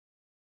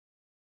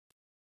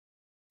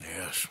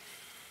us.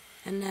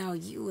 And now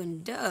you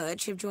and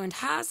Dutch have joined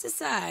high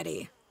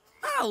society.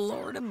 Oh,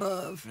 Lord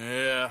above.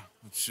 Yeah,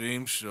 it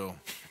seems so.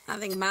 I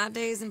think my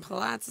days in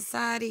polite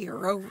society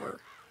are over.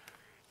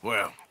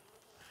 Well,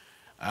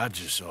 I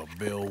just saw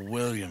Bill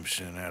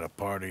Williamson at a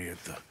party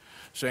at the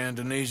San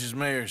Denise's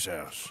mayor's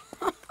house.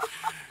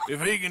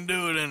 If he can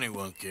do it,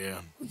 anyone can.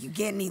 You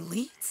get any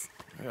leads?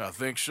 Yeah, I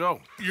think so.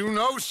 You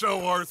know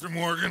so, Arthur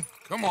Morgan.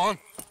 Come on,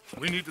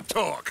 we need to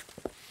talk.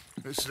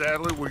 Miss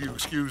Sadler, will you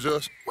excuse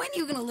us? When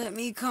you gonna let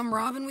me come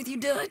robbing with you,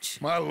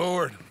 Dutch? My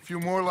lord, a few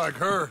more like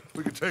her,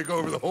 we could take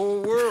over the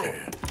whole world.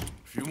 Yeah.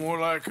 A few more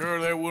like her,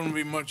 there wouldn't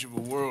be much of a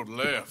world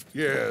left.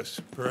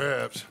 Yes,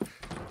 perhaps.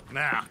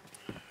 Now,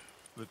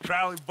 the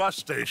trolley bus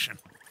station.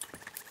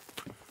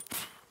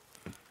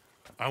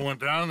 I went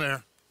down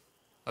there.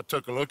 I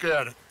took a look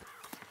at it.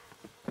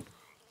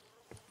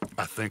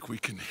 I think we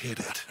can hit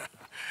it.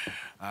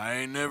 I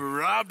ain't never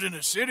robbed in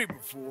a city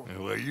before.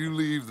 Well, you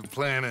leave the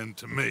planning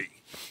to me.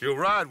 You'll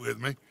ride with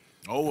me.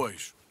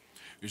 Always.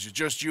 Is it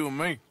just you and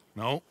me?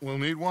 No, we'll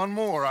need one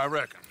more, I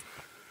reckon.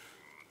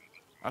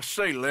 I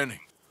say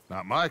Lenny.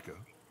 Not Micah.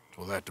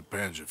 Well, that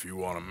depends if you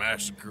want a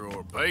massacre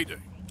or a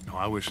payday. No,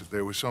 I wish that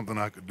there was something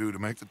I could do to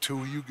make the two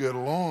of you get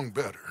along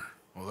better.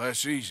 Well,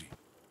 that's easy.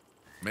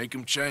 Make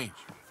them change.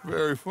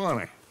 Very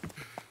funny.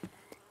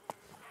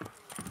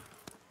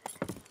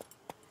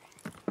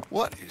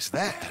 What is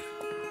that?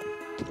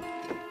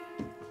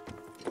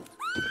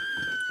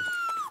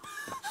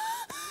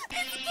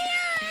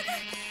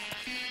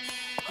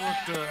 What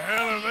the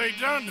hell have they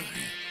done to me?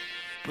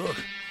 Look,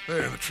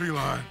 there in the tree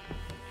line.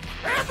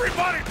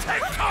 Everybody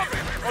take cover!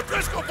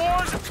 O'Driscoll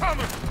boys are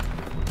coming!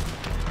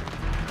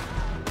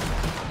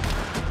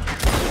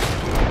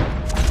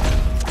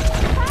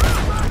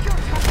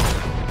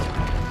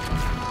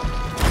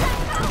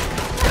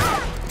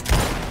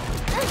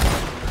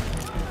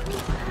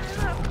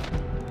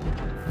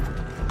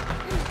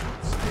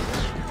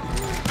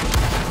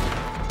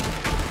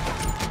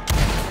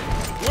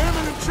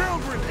 Women and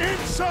children,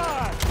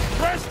 inside!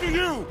 Rest of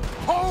you,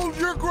 hold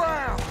your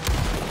ground!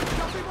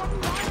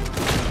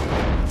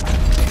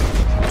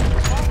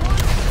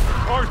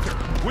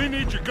 Arthur, we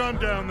need your gun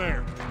down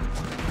there.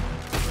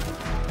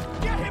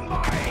 Get him,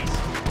 boys!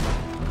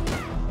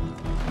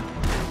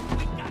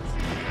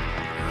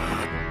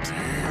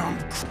 Damn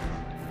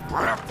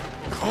crap.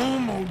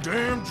 Come on,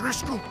 damn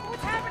Driscoll.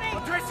 What's happening?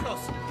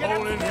 O'Driscoll's! Get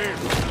Hold up in there.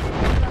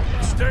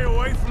 here. Stay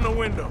away from the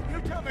window.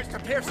 You tell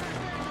Mr. Pearson.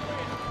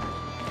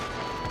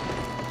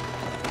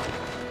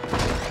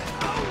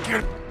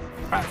 Get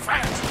back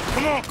fast.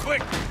 Come on,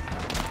 quick.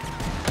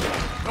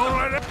 Don't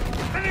let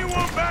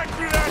anyone back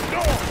through that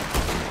door.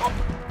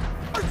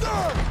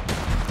 Arthur!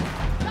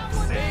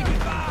 Say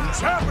goodbye! What's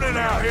happening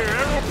out here,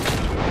 everyone?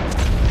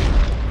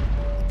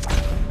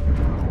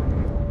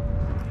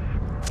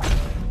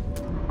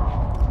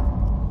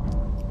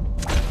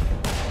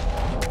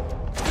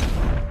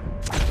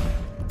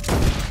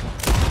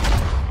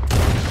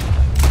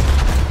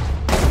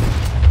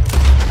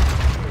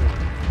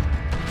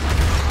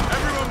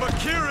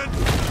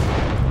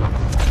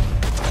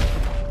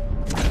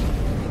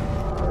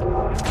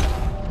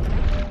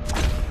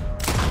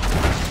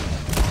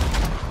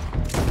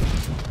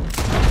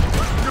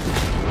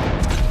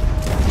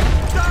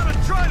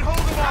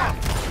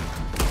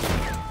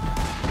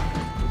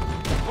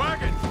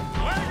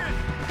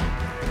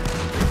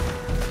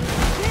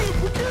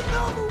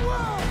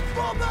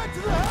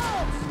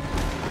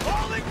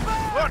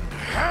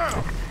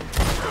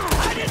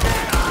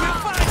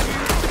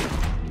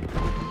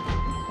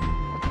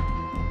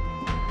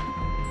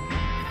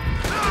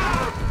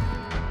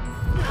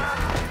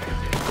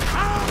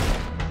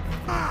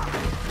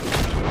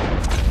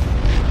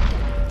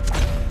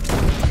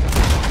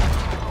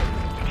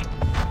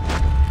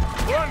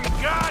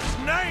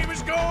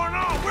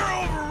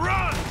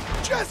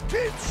 Just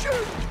keep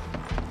shooting!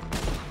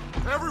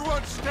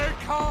 Everyone stay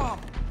calm.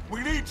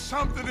 We need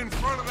something in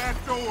front of that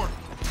door.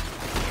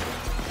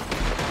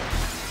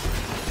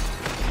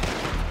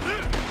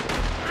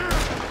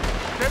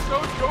 Get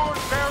those doors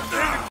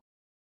barricaded.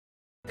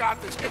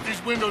 Got this. Get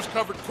these windows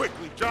covered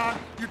quickly. John,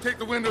 you take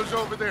the windows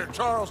over there.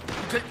 Charles,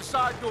 you take the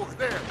side door.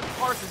 There.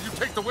 Arthur, you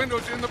take the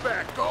windows in the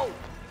back. Go!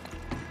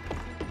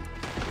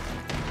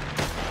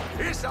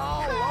 It's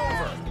all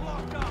over.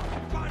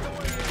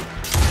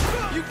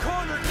 You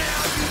cornered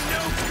now, you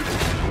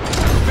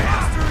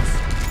bastards!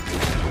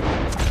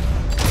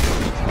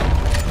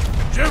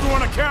 Is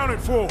everyone accounted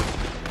for?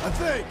 I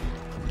think.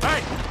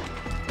 Hey!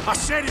 I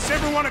said, is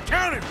everyone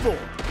accounted for?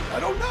 I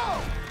don't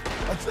know.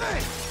 I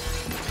think.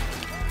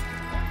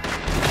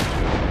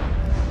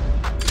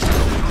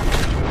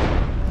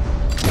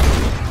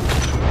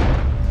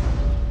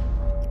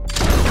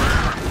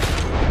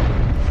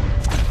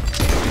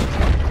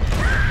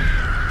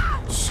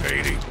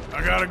 Sadie,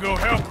 I gotta go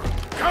help her.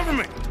 Cover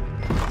me!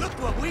 Look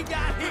what we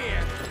got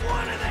here!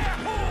 One of their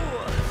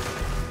whores!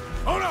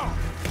 Hold on!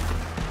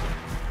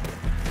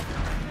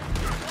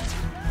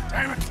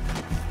 Damn it!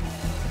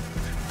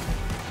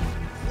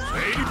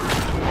 Sadie!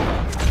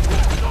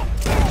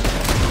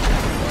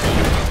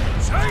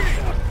 Sadie!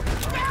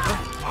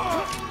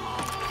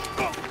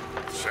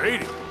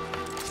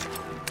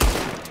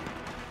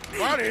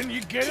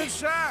 Get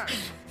inside.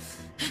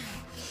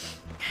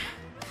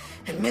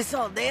 And miss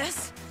all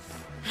this?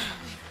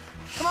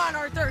 Come on,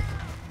 Arthur.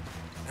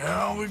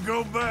 Now we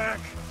go back.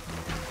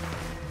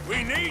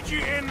 We need you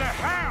in the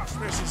house,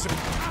 Mrs.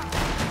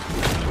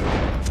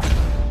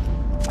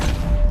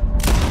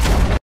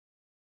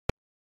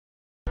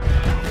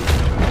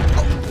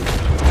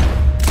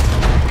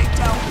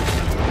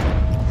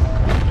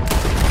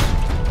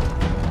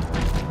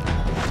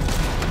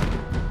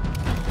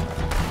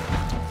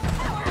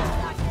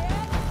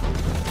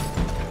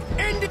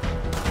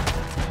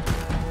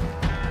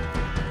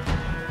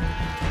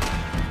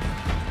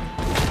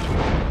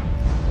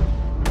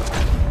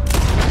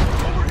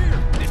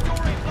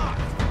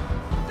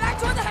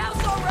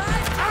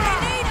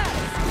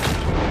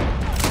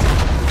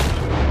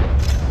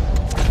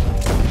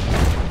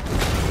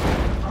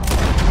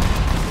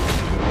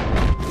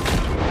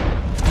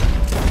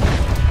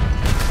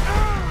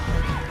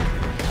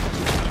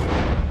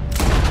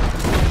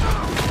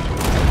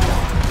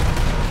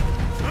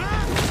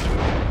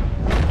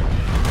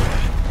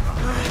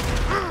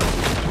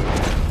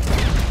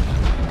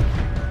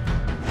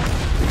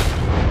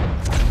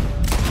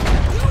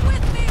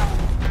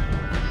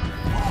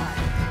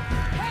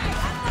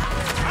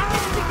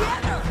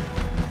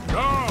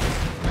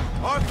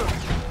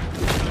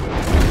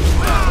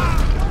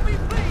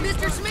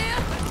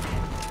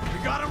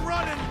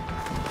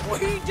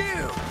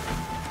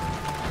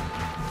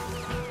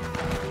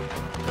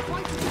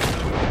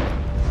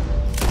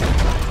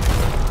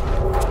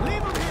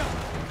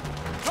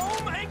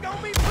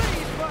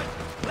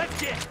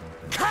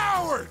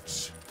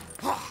 Cowards!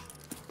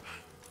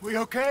 We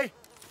okay?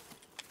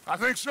 I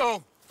think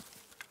so.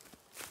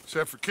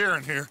 Except for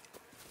Karen here.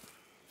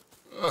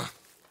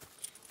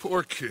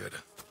 Poor kid.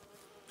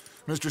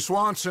 Mr.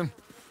 Swanson,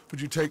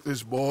 would you take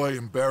this boy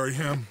and bury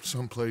him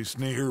someplace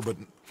near, but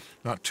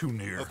not too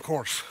near? Of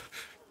course.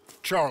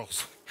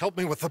 Charles, help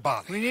me with the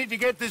body. We need to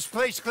get this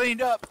place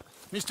cleaned up.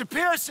 Mr.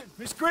 Pearson,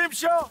 Miss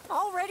Grimshaw.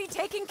 Already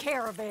taking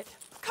care of it.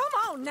 Come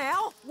on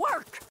now,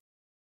 work.